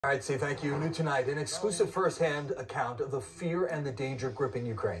All right, Steve, thank you. New tonight, an exclusive first-hand account of the fear and the danger gripping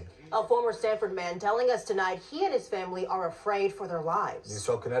Ukraine. A former Stamford man telling us tonight he and his family are afraid for their lives. News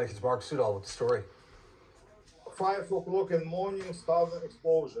 12 Connecticut's Mark Sudol with the story. 5 o'clock in the morning, started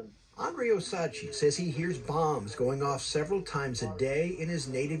explosion. Andre Osadchy says he hears bombs going off several times a day in his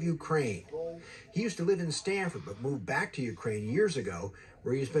native Ukraine. He used to live in Stamford, but moved back to Ukraine years ago,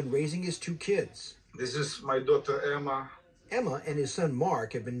 where he's been raising his 2 kids. This is my daughter Emma. Emma and his son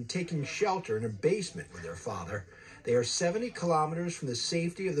Mark have been taking shelter in a basement with their father. They are 70 kilometers from the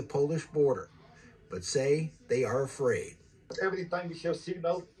safety of the Polish border, but say they are afraid. Every time we have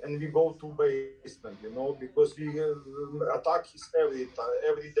signal and we go to basement, because we attack is every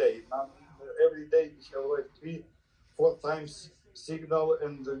day. Every day we have like 3-4 times signal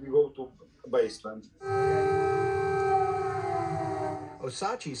and we go to basement.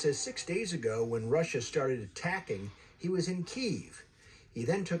 Osadchy says 6 days ago, when Russia started attacking, he was in Kyiv. He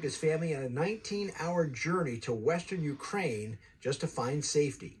then took his family on a 19-hour journey to western Ukraine just to find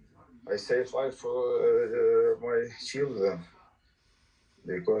safety. I saved life for my children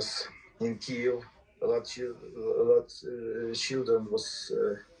because in Kyiv a lot children was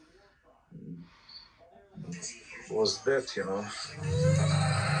dead,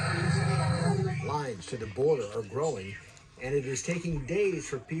 Lines to the border are growing, and it is taking days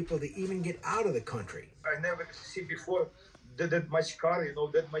for people to even get out of the country. I never see before that much car,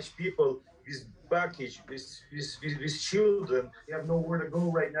 that much people with baggage, with children. You have nowhere to go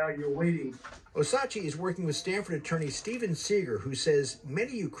right now, you're waiting. Osadchy is working with Stanford attorney Stephan Seeger, who says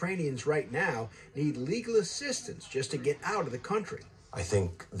many Ukrainians right now need legal assistance just to get out of the country. I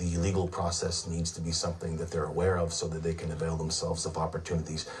think the legal process needs to be something that they're aware of so that they can avail themselves of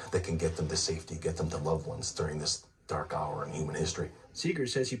opportunities that can get them to safety, get them to loved ones during this dark hour in human history. Seeger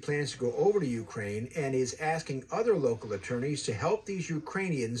says he plans to go over to Ukraine and is asking other local attorneys to help these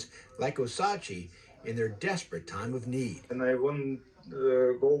Ukrainians like Osadchy in their desperate time of need. And I want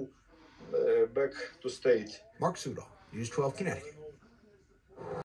to go back to state. Mark Sudol, News 12 Connecticut.